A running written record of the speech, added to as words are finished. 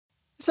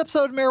This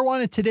episode of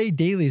Marijuana Today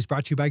Daily is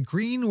brought to you by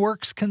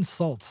Greenworks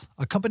Consults,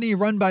 a company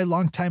run by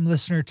longtime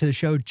listener to the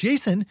show,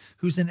 Jason,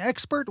 who's an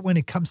expert when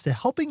it comes to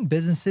helping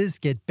businesses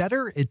get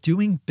better at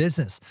doing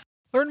business.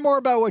 Learn more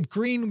about what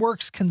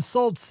Greenworks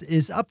Consults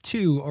is up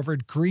to over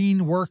at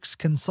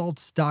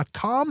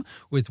greenworksconsults.com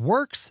with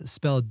works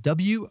spelled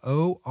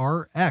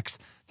W-O-R-X.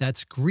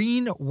 That's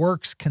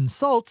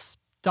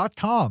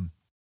greenworksconsults.com.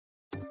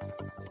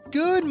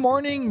 Good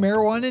morning,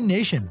 Marijuana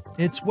Nation.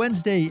 It's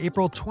Wednesday,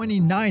 April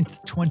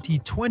 29th,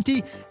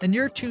 2020, and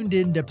you're tuned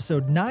in to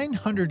episode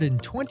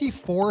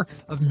 924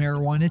 of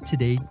Marijuana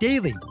Today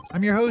Daily.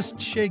 I'm your host,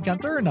 Shay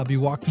Gunther, and I'll be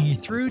walking you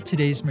through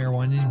today's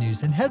marijuana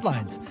news and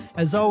headlines.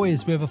 As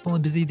always, we have a full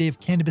and busy day of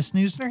cannabis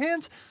news in our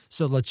hands,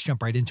 so let's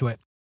jump right into it.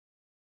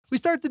 We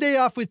start the day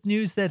off with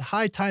news that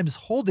High Times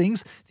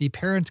Holdings, the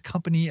parent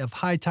company of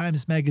High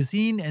Times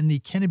Magazine and the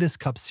Cannabis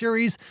Cup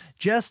series,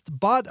 just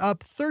bought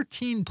up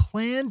 13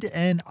 planned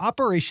and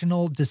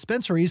operational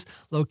dispensaries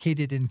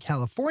located in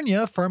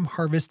California from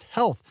Harvest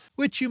Health,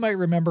 which you might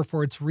remember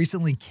for its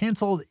recently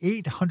canceled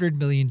 $800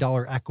 million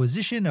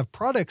acquisition of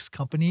products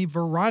company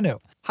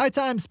Verano. High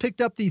Times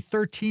picked up the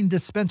 13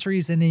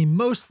 dispensaries in a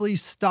mostly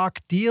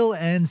stock deal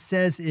and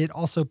says it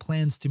also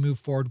plans to move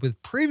forward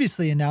with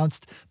previously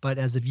announced, but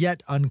as of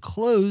yet unclosed,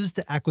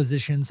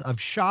 acquisitions of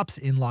shops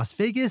in Las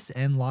Vegas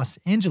and Los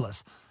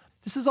Angeles.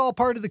 This is all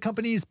part of the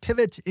company's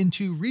pivot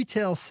into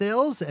retail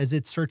sales as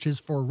it searches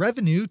for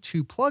revenue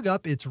to plug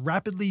up its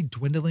rapidly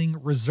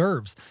dwindling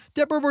reserves.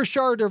 Deborah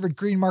Borchard over at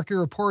Green Market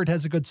Report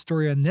has a good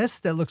story on this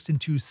that looks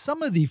into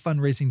some of the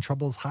fundraising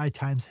troubles High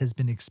Times has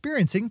been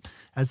experiencing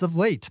as of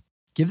late.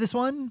 Give this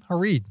one a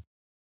read.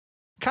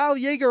 Kyle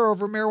Yeager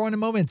over Marijuana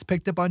Moments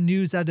picked up on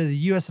news out of the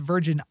U.S.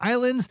 Virgin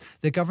Islands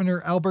that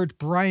Governor Albert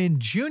Bryan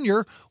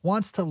Jr.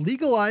 wants to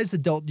legalize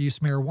adult use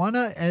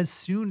marijuana as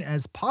soon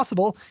as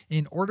possible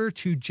in order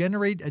to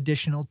generate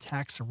additional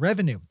tax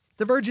revenue.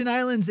 The Virgin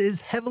Islands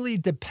is heavily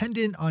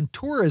dependent on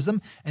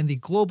tourism, and the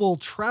global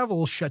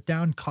travel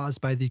shutdown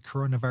caused by the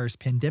coronavirus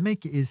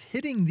pandemic is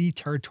hitting the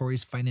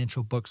territory's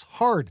financial books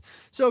hard.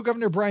 So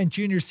Governor Bryan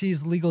Jr.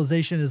 sees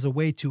legalization as a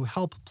way to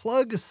help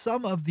plug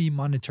some of the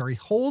monetary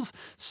holes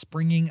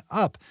springing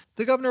up.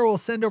 The governor will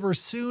send over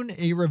soon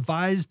a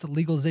revised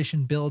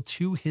legalization bill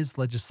to his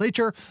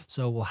legislature,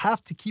 so we'll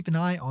have to keep an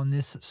eye on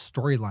this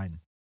storyline.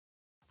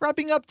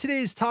 Wrapping up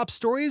today's top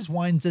stories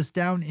winds us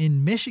down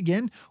in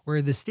Michigan,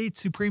 where the state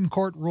Supreme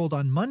Court ruled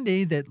on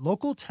Monday that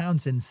local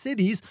towns and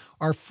cities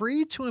are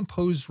free to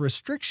impose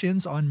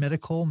restrictions on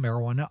medical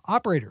marijuana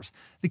operators.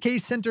 The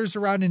case centers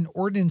around an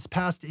ordinance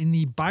passed in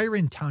the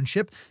Byron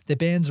Township that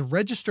bans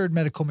registered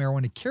medical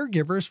marijuana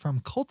caregivers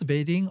from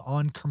cultivating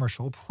on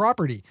commercial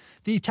property.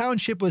 The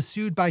township was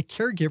sued by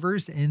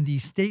caregivers, and the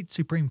state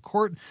Supreme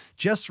Court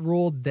just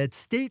ruled that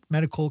state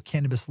medical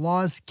cannabis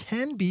laws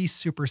can be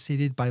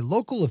superseded by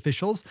local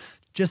officials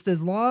just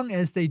as long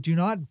as they do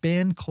not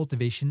ban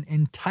cultivation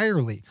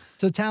entirely.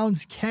 So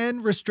towns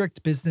can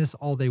restrict business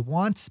all they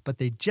want, but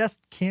they just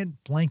can't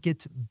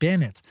blanket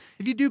ban it.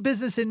 If you do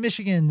business in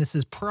Michigan, this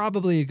is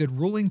probably a good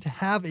ruling to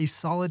have a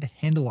solid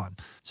handle on.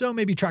 So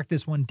maybe track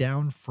this one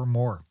down for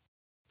more.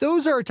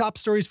 Those are our top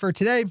stories for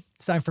today.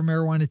 It's time for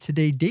Marijuana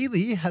Today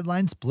Daily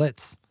Headlines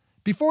Blitz.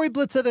 Before we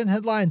blitz it in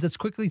headlines, let's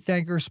quickly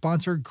thank our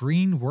sponsor,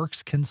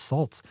 Greenworks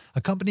Consults, a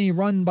company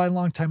run by a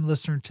longtime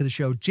listener to the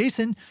show,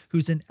 Jason,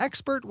 who's an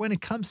expert when it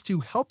comes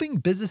to helping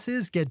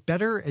businesses get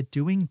better at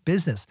doing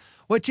business.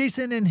 What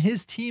Jason and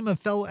his team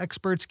of fellow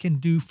experts can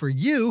do for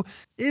you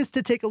is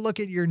to take a look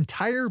at your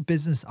entire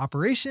business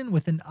operation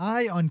with an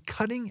eye on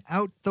cutting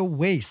out the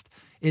waste.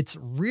 It's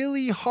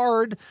really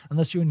hard,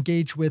 unless you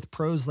engage with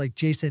pros like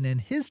Jason and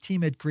his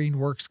team at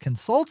Greenworks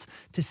Consults,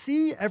 to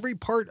see every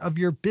part of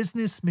your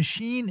business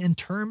machine in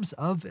terms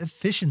of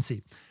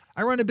efficiency.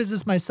 I run a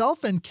business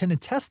myself and can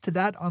attest to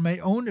that on my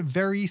own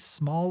very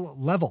small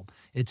level.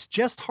 It's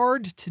just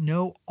hard to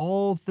know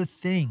all the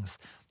things.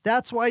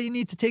 That's why you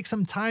need to take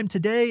some time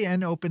today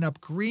and open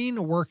up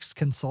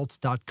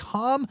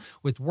greenworksconsults.com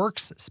with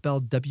works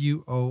spelled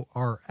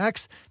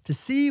W-O-R-X to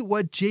see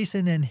what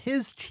Jason and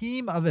his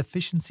team of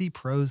efficiency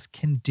pros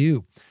can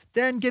do.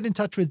 Then get in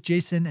touch with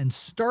Jason and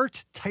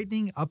start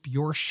tightening up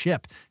your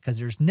ship, because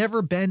there's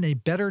never been a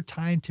better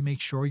time to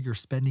make sure you're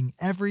spending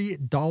every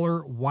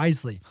dollar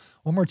wisely.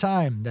 One more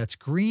time, that's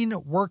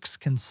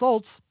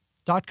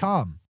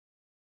greenworksconsults.com.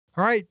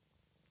 All right,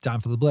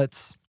 time for the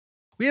Blitz.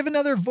 We have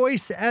another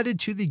voice added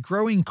to the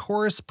growing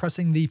chorus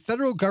pressing the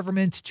federal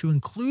government to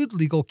include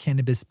legal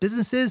cannabis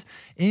businesses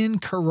in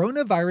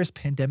coronavirus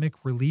pandemic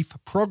relief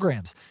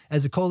programs,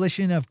 as a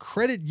coalition of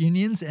credit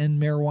unions and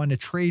marijuana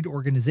trade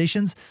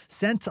organizations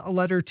sent a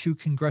letter to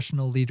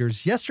congressional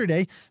leaders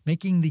yesterday,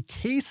 making the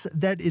case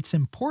that it's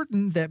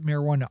important that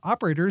marijuana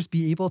operators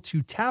be able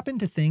to tap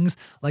into things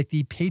like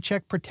the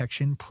Paycheck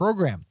Protection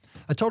Program.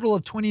 A total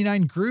of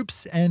 29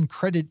 groups and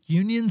credit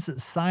unions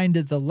signed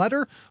the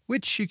letter,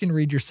 which you can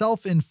read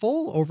yourself in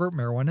full over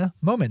Marijuana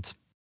Moment.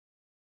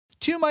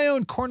 To my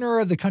own corner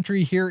of the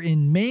country here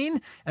in Maine,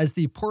 as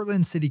the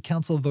Portland City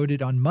Council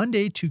voted on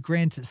Monday to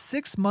grant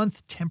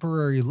 6-month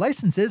temporary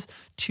licenses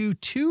to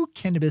 2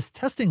 cannabis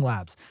testing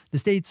labs, the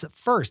state's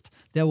first,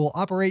 that will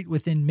operate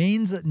within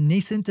Maine's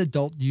nascent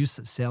adult use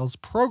sales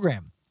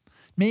program.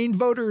 Maine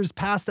voters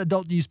passed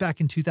adult use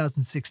back in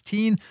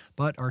 2016,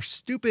 but our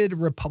stupid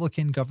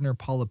Republican Governor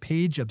Paul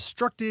LePage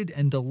obstructed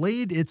and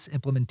delayed its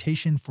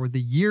implementation for the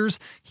years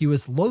he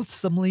was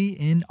loathsomely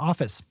in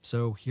office.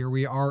 So here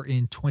we are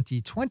in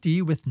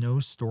 2020 with no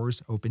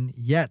stores open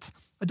yet.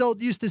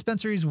 Adult use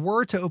dispensaries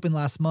were to open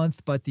last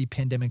month, but the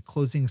pandemic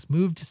closings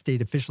moved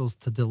state officials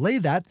to delay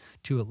that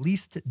to at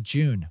least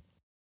June.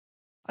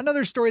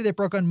 Another story that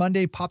broke on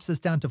Monday pops us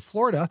down to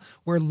Florida,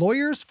 where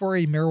lawyers for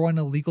a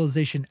marijuana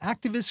legalization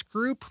activist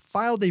group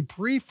filed a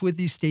brief with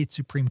the state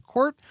Supreme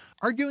Court,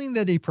 arguing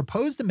that a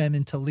proposed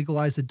amendment to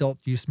legalize adult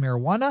use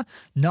marijuana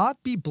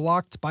not be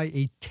blocked by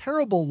a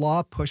terrible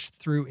law pushed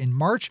through in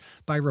March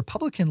by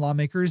Republican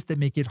lawmakers that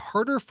make it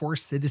harder for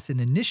citizen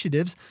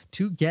initiatives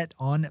to get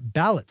on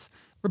ballots.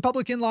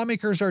 Republican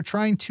lawmakers are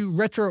trying to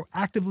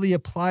retroactively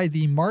apply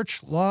the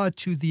March law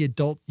to the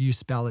adult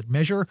use ballot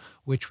measure,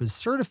 which was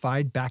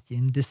certified back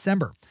in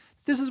December.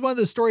 This is one of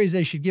those stories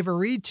I should give a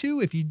read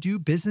to if you do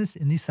business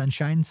in the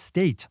Sunshine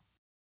State.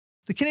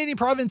 The Canadian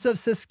province of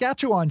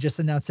Saskatchewan just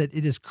announced that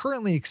it is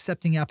currently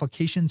accepting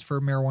applications for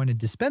marijuana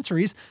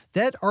dispensaries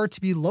that are to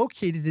be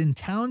located in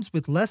towns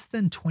with less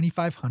than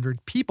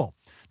 2,500 people.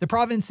 The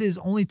province is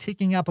only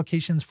taking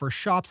applications for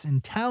shops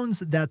in towns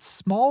that's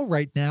small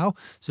right now,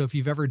 so if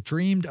you've ever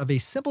dreamed of a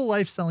simple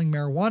life selling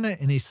marijuana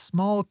in a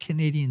small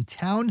Canadian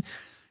town,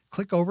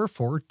 click over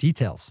for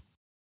details.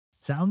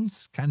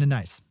 Sounds kind of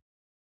nice.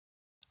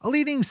 A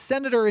leading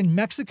senator in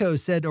Mexico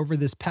said over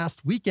this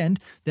past weekend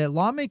that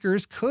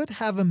lawmakers could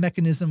have a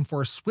mechanism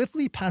for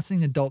swiftly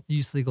passing adult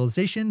use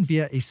legalization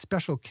via a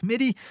special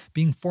committee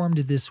being formed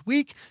this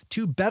week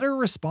to better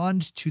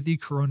respond to the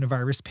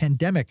coronavirus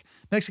pandemic.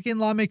 Mexican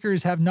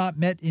lawmakers have not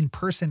met in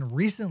person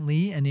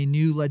recently, and a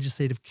new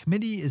legislative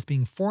committee is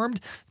being formed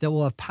that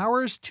will have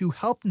powers to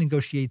help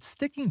negotiate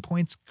sticking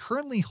points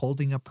currently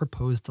holding up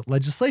proposed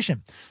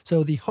legislation.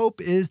 So the hope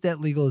is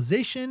that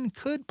legalization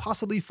could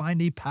possibly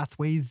find a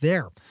pathway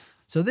there.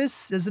 So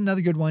this is another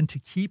good one to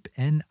keep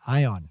an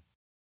eye on.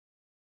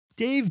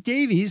 Dave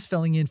Davies,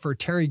 filling in for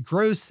Terry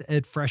Gross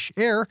at Fresh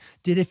Air,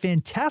 did a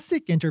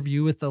fantastic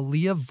interview with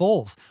Aaliyah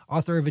Voles,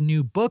 author of a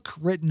new book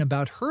written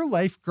about her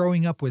life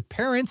growing up with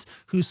parents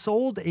who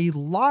sold a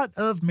lot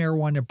of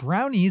marijuana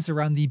brownies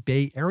around the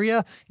Bay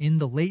Area in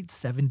the late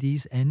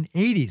 70s and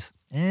 80s.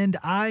 And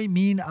I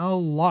mean a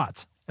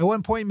lot. At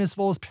one point, Ms.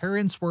 Voles'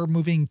 parents were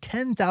moving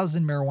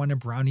 10,000 marijuana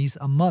brownies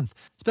a month,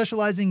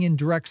 specializing in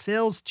direct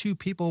sales to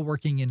people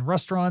working in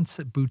restaurants,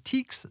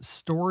 boutiques,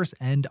 stores,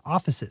 and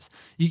offices.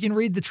 You can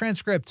read the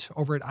transcript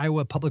over at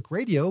Iowa Public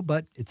Radio,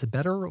 but it's a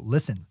better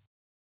listen.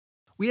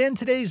 We end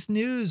today's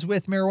news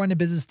with Marijuana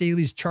Business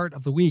Daily's chart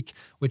of the week,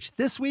 which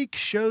this week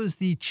shows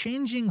the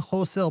changing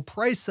wholesale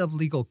price of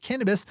legal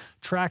cannabis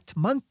tracked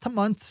month to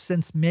month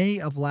since May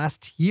of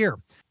last year.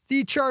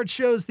 The chart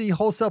shows the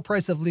wholesale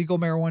price of legal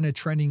marijuana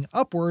trending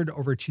upward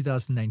over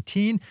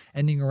 2019,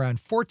 ending around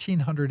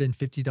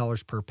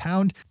 $1,450 per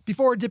pound,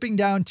 before dipping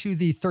down to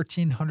the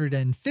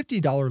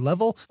 $1,350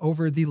 level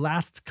over the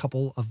last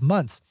couple of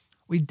months.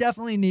 We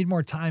definitely need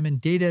more time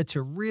and data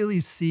to really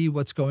see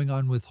what's going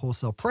on with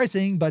wholesale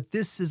pricing, but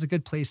this is a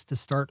good place to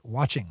start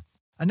watching.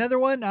 Another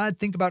one I'd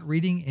think about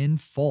reading in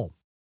full.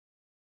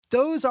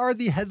 Those are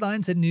the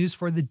headlines and news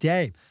for the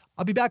day.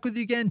 I'll be back with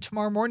you again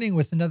tomorrow morning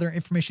with another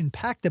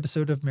information-packed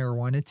episode of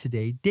Marijuana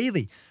Today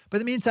Daily. But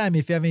in the meantime,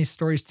 if you have any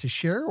stories to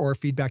share or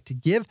feedback to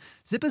give,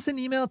 zip us an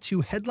email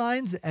to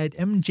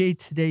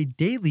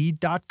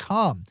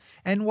headlines@mjtodaydaily.com.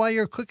 And while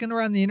you're clicking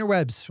around the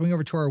interwebs, swing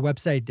over to our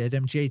website at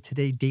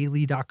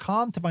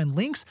mjtodaydaily.com to find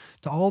links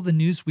to all the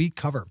news we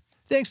cover.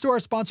 Thanks to our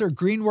sponsor,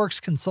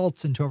 Greenworks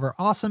Consults, and to our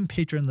awesome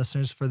Patreon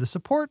listeners for the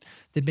support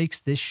that makes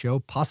this show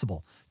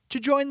possible. To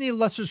join the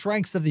illustrious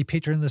ranks of the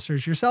Patreon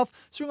listeners yourself,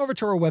 swing over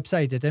to our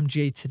website at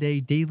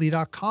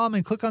mjtodaydaily.com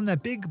and click on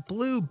that big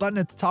blue button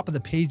at the top of the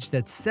page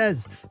that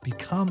says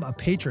Become a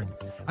Patron.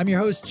 I'm your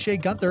host, Shay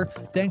Gunther.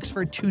 Thanks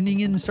for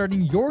tuning in and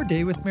starting your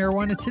day with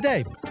marijuana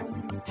today.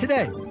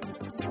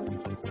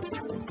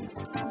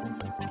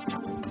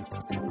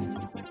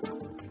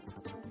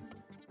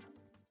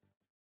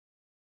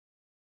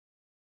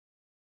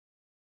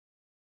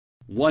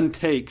 One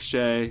take,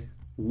 Shay.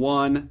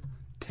 One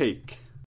take.